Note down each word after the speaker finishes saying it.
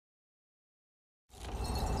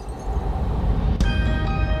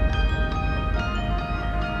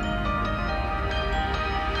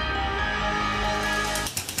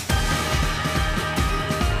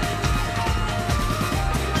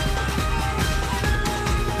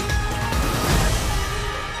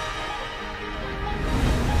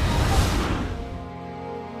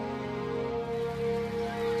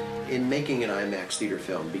making an IMAX theater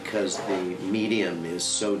film because the medium is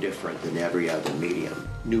so different than every other medium.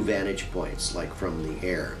 New vantage points, like from the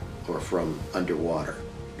air or from underwater,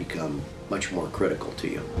 become much more critical to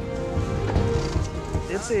you.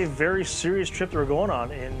 It's a very serious trip that we're going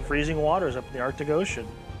on in freezing waters up in the Arctic Ocean.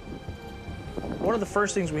 One of the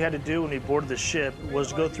first things we had to do when we boarded the ship was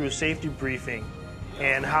to go through a safety briefing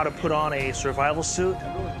and how to put on a survival suit.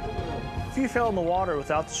 If you fell in the water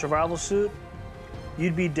without the survival suit,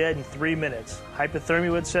 you'd be dead in 3 minutes.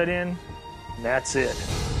 Hypothermia would set in, and that's it.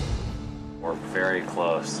 We're very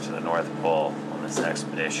close to the North Pole on this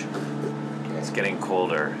expedition. It's getting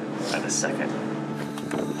colder by the second.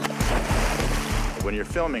 When you're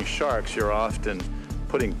filming sharks, you're often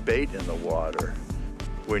putting bait in the water.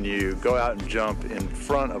 When you go out and jump in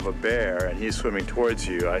front of a bear and he's swimming towards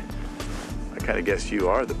you, I kind of guess you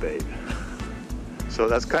are the bait. So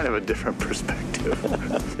that's kind of a different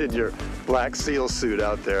perspective in your black seal suit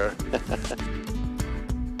out there.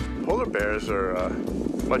 Polar bears are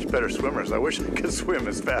much better swimmers. I wish I could swim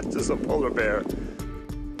as fast as a polar bear.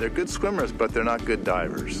 They're good swimmers, but they're not good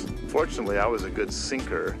divers. Fortunately, I was a good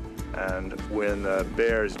sinker, and when the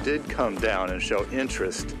bears did come down and show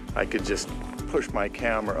interest, I could just push my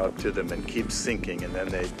camera up to them and keep sinking, and then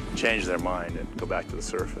they'd change their mind and go back to the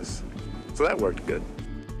surface. So that worked good.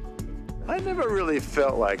 I never really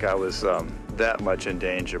felt like I was that much in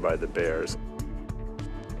danger by the bears.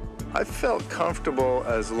 I felt comfortable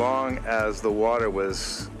as long as the water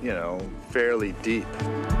was, you know, fairly deep.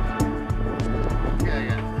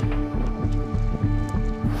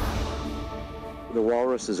 The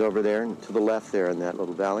walrus is over there and to the left there in that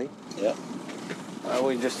little valley. Yeah.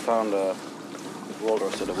 We just found a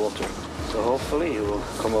walrus in the water. So hopefully he will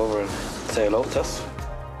come over and say hello to us.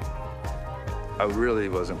 I really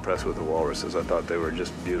was impressed with the walruses. I thought they were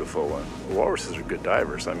just beautiful. And walruses are good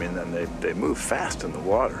divers. I mean, and they move fast in the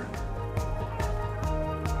water.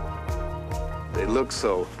 They look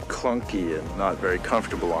so clunky and not very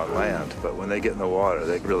comfortable on land, but when they get in the water,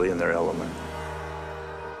 they're really in their element.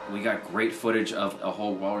 We got great footage of a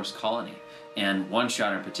whole walrus colony. And one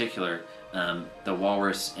shot in particular, the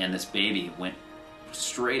walrus and this baby went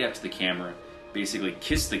straight up to the camera, basically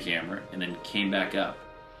kissed the camera, and then came back up.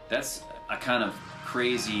 That's a kind of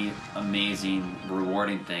crazy, amazing,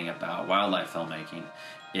 rewarding thing about wildlife filmmaking,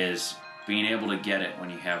 is being able to get it when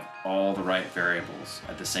you have all the right variables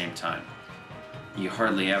at the same time. You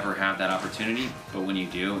hardly ever have that opportunity, but when you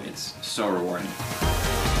do, it's so rewarding.